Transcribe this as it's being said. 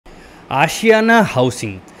Ashiana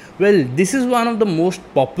Housing. Well, this is one of the most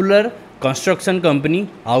popular construction company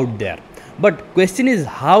out there. But question is,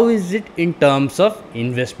 how is it in terms of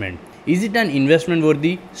investment? Is it an investment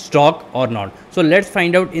worthy stock or not? So let's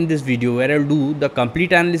find out in this video, where I'll do the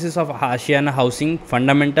complete analysis of Ashiana Housing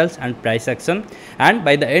fundamentals and price action, and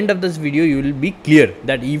by the end of this video you will be clear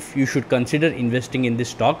that if you should consider investing in this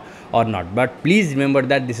stock or not. But please remember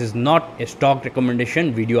that this is not a stock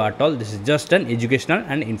recommendation video at all. This is just an educational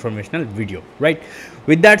and informational video, right?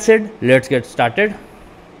 With that said, let's get started.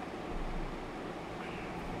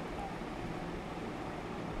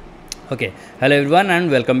 Okay, hello everyone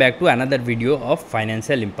and welcome back to another video of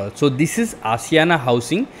Financial Impulse. So this is Ashiana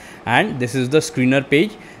Housing and this is the screener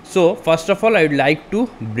page. So first of all, I would like to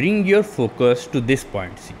bring your focus to this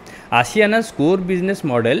point. See, Ashiana's core business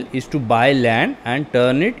model is to buy land and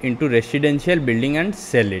turn it into residential building and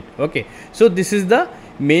sell it. Okay, so this is the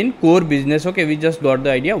main core business. Okay, we just got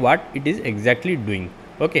the idea what it is exactly doing.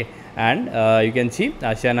 Okay, and you can see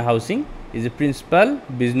Ashiana Housing is a principal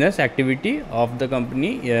business activity of the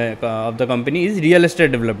company is real estate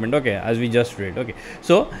development. Okay, as we just read. Okay,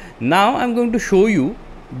 so now I'm going to show you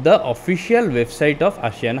the official website of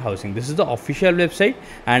Ashiana Housing. This is the official website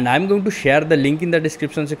and I'm going to share the link in the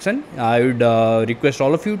description section. I would request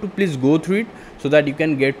all of you to please go through it so that you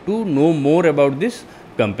can get to know more about this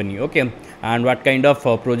company, okay, and what kind of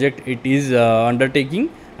project it is undertaking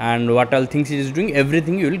and what all things it is doing.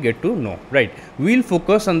 Everything you will get to know, right? We will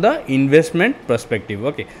focus on the investment perspective.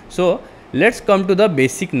 Okay, so let's come to the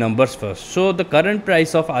basic numbers first. So the current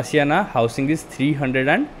price of Ashiana Housing is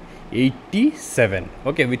 387,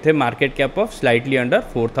 okay, with a market cap of slightly under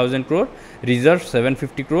 4,000 crore, reserves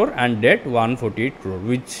 750 crore and debt 148 crore,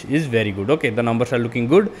 which is very good. Okay, the numbers are looking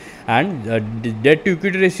good and debt to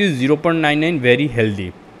equity ratio is 0.99, very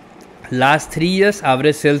healthy. Last 3 years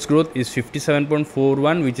average sales growth is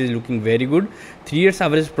 57.41, which is looking very good. 3 years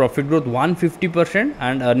average profit growth 150%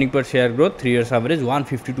 and earning per share growth 3 years average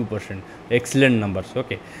 152%. Excellent numbers.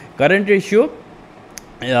 Okay, current ratio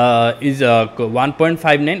is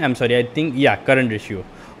 1.59. I'm sorry, I think, yeah, current ratio,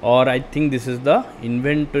 or I think this is the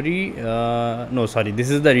inventory, no sorry, this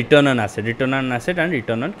is the return on asset and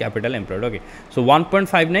return on capital employed. Okay, so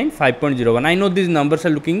 1.59, 5.01. I know these numbers are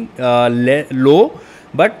looking low,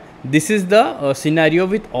 but this is the scenario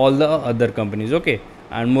with all the other companies, okay,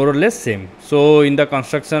 and more or less same. So in the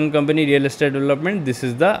construction company, real estate development, this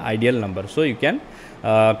is the ideal number, so you can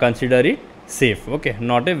consider it safe. Okay,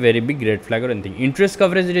 not a very big red flag or anything. Interest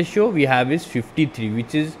coverage ratio we have is 53,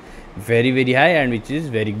 which is very high and which is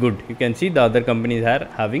very good. You can see the other companies are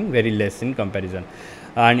having very less in comparison.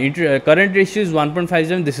 And current ratio is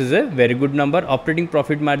 1.57. this is a very good number. Operating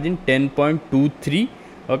profit margin 10.23,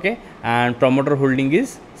 okay, and promoter holding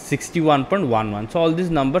is 61.11. so all these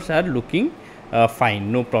numbers are looking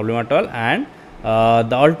fine, no problem at all. And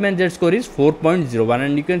the Altman Z score is 4.01,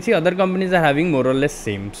 and you can see other companies are having more or less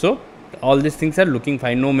same. So all these things are looking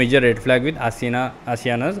fine, no major red flag with Ashiana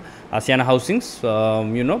Housing's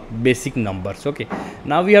basic numbers. Okay,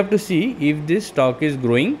 now we have to see if this stock is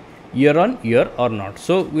growing year on year or not.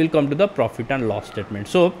 So we'll come to the profit and loss statement.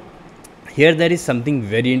 So here there is something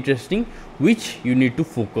very interesting which you need to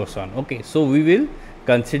focus on. Okay, so we will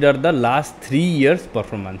consider the last 3 years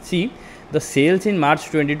performance. See, the sales in March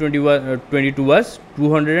 2022 was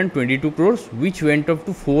 222 crores, which went up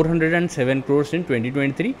to 407 crores in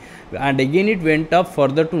 2023, and again it went up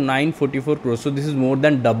further to 944 crores. So this is more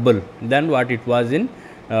than double than what it was in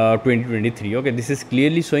 2023. Okay, this is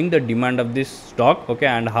clearly showing the demand of this stock, okay,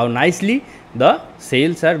 and how nicely the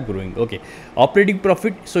sales are growing. Okay, operating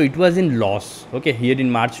profit, so it was in loss. Okay, here in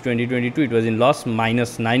March 2022 it was in loss,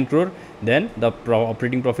 minus 9 crore. Then the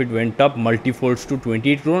operating profit went up multifolds to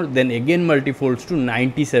 28 crore, then again multifolds to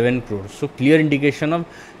 97 crores. So clear indication of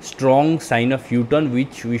strong sign of U-turn,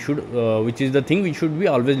 which we should which is the thing we should be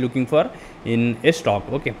always looking for in a stock,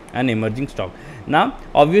 okay, an emerging stock. Now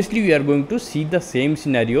obviously we are going to see the same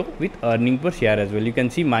scenario with earning per share as well. You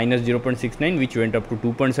can see minus 0.69, which went up to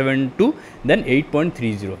 2.72, then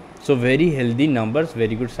 8.30. so very healthy numbers,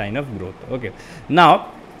 very good sign of growth. Okay,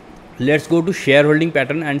 now let's go to shareholding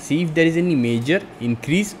pattern and see if there is any major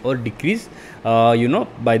increase or decrease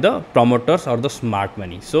by the promoters or the smart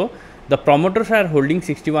money. So the promoters are holding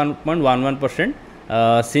 61.11%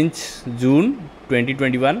 since June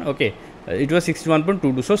 2021. Okay, it was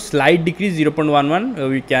 61.22, so slight decrease 0.11,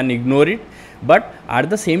 we can ignore it. But at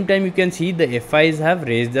the same time you can see the FIs have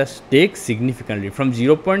raised the stake significantly from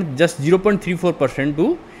just 0.34%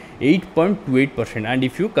 to 8.28%, and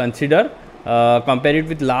if you consider compare it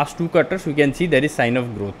with last 2 quarters, we can see there is sign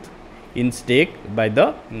of growth in stake by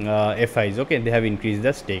the FIs. Okay, they have increased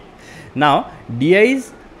the stake. Now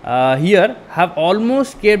DIs here have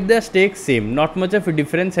almost kept their stake same, not much of a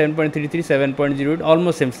difference, 7.33, 7.08,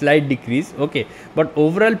 almost same, slight decrease, okay, but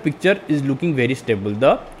overall picture is looking very stable.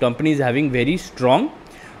 The company is having very strong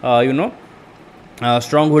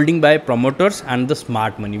strong holding by promoters and the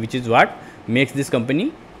smart money, which is what makes this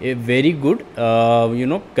company a very good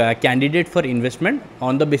candidate for investment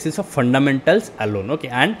on the basis of fundamentals alone, okay.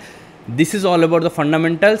 And this is all about the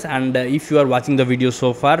fundamentals, and if you are watching the video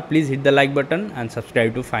so far, please hit the like button and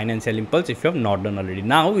subscribe to Financial Impulse if you have not done already.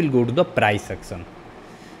 Now we'll go to the price section.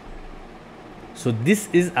 So this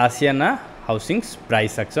is Ashiana Housing's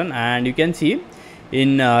price section, and you can see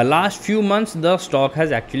in last few months the stock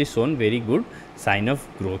has actually shown very good sign of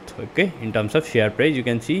growth, okay. In terms of share price, you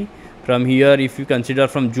can see from here, if you consider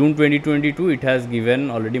from June 2022, it has given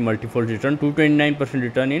already multifold return, 229%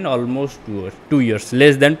 return in almost 2 years,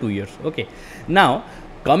 less than 2 years, okay. Now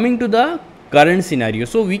coming to the current scenario,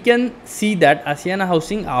 so we can see that Ashiana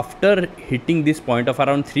Housing, after hitting this point of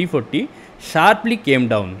around 340, sharply came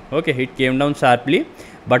down, okay. It came down sharply,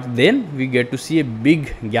 but then we get to see a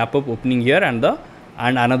big gap up opening here,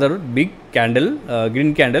 and another big candle,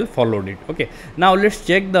 green candle followed it, okay. Now let's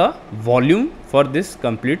check the volume for this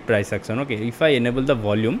complete price action, okay. If I enable the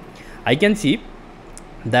volume, I can see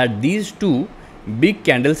that these two big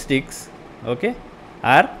candlesticks, okay,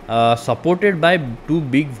 are supported by two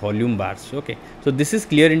big volume bars, okay. So this is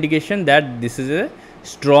clear indication that this is a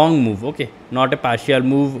strong move, okay, not a partial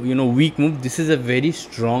move, weak move. This is a very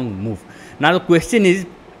strong move. Now the question is,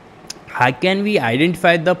 how can we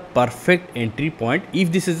identify the perfect entry point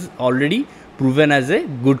if this is already proven as a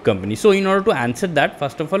good company? So in order to answer that,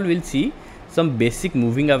 first of all, we'll see some basic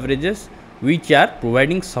moving averages which are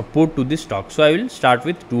providing support to this stock. So I will start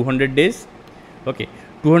with 200 days, okay.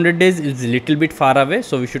 200 days is a little bit far away,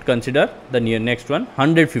 so we should consider the next one,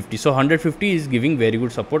 150. So 150 is giving very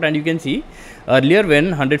good support, and you can see earlier when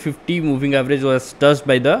 150 moving average was touched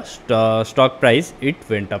by the stock price, it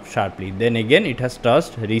went up sharply. Then again it has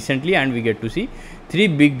touched recently, and we get to see three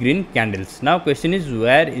big green candles. Now question is,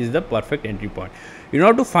 where is the perfect entry point? In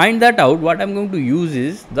order to find that out, what I'm going to use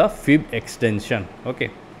is the fib extension,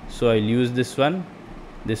 okay. So I'll use this one,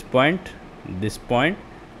 this point,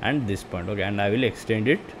 and this point, okay, and I will extend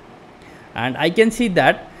it, and I can see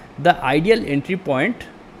that the ideal entry point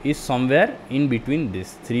is somewhere in between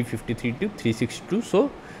this 353 to 362. So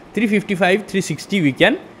 355, 360 we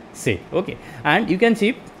can say, okay. And you can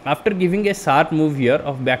see after giving a sharp move here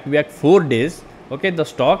of back to back 4 days, okay, the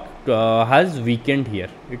stock has weakened here.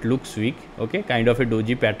 It looks weak, okay, kind of a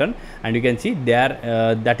doji pattern, and you can see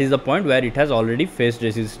there that is the point where it has already faced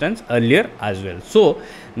resistance earlier as well. So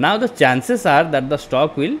now the chances are that the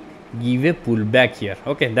stock will give a pullback here,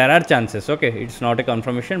 okay. There are chances, okay, it's not a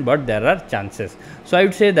confirmation, but there are chances. So I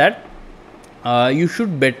would say that you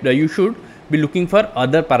should be looking for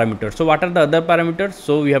other parameters. So what are the other parameters?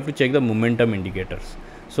 So we have to check the momentum indicators.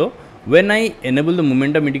 So when I enable the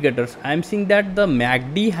momentum indicators, I am seeing that the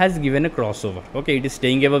MACD has given a crossover, okay. It is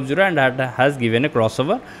staying above 0 and that has given a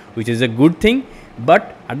crossover, which is a good thing,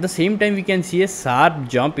 but at the same time we can see a sharp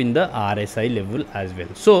jump in the RSI level as well.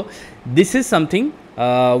 So this is something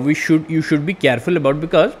you should be careful about,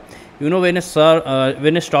 because when a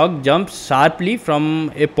stock jumps sharply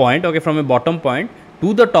from a point, okay, from a bottom point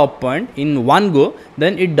to the top point in one go,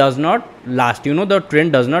 then it does not last, the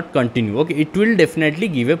trend does not continue, okay. It will definitely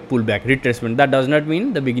give a pullback, retracement. That does not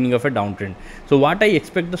mean the beginning of a downtrend. So what I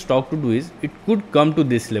expect the stock to do is, it could come to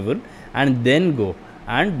this level and then go,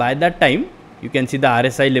 and by that time you can see the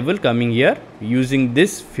RSI level coming here, using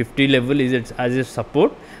this 50 level as a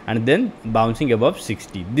support, and then bouncing above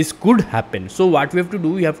 60. This could happen. So what we have to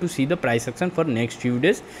do, we have to see the price action for next few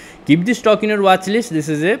days. Keep this stock in your watch list. This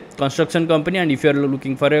is a construction company, and if you are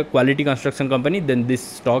looking for a quality construction company, then this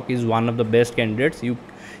stock is one of the best candidates you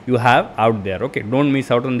have out there, okay. Don't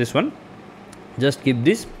miss out on this one. Just keep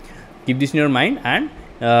this in your mind, and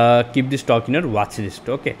keep this stock in your watch list,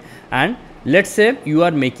 okay. And let's say you are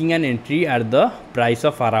making an entry at the price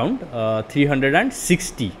of around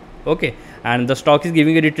 360, okay, and the stock is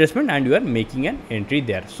giving a retracement and you are making an entry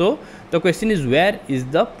there. So the question is, where is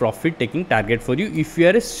the profit taking target for you if you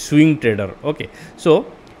are a swing trader, okay.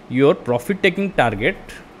 So your profit taking target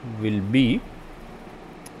will be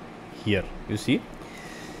here, you see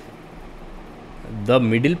the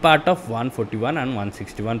middle part of 141 and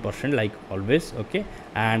 161%, like always, okay.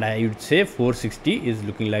 And I would say 460 is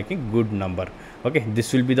looking like a good number, okay.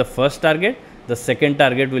 This will be the first target. The second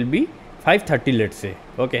target will be 530, let's say,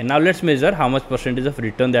 okay. Now let's measure how much percentage of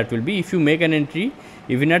return that will be if you make an entry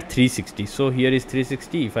even at 360. So here is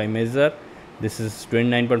 360. If I measure, this is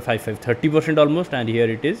 29.55, 30% almost, and here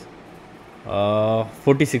it is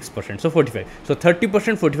 46%, so 45, so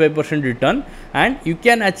 30%, 45% return, and you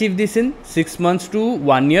can achieve this in 6 months to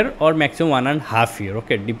 1 year or maximum 1.5 year,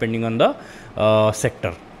 okay, depending on the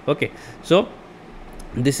sector. Okay, so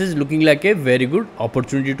this is looking like a very good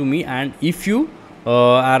opportunity to me, and if you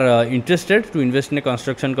are interested to invest in a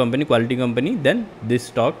construction company, quality company, then this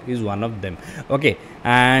stock is one of them. Okay,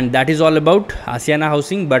 and that is all about Ashiana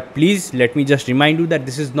Housing. But please let me just remind you that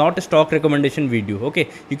this is not a stock recommendation video. Okay,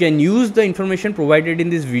 you can use the information provided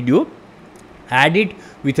in this video, add it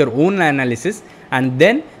with your own analysis, and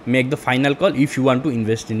then make the final call if you want to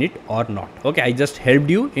invest in it or not. Okay, I just helped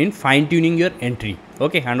you in fine tuning your entry,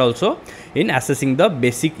 okay, and also in assessing the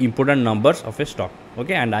basic important numbers of a stock.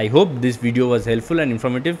 Okay, and I hope this video was helpful and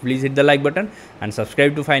informative. Please hit the like button and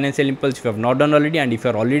subscribe to Financial Impulse if you have not done already. And if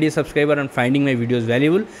you are already a subscriber and finding my videos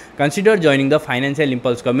valuable, consider joining the Financial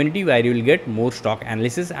Impulse community, where you will get more stock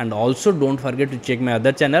analysis. And also don't forget to check my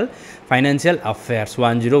other channel, Financial Affairs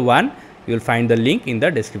 101. You will find the link in the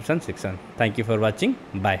description section. Thank you for watching.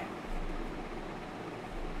 Bye.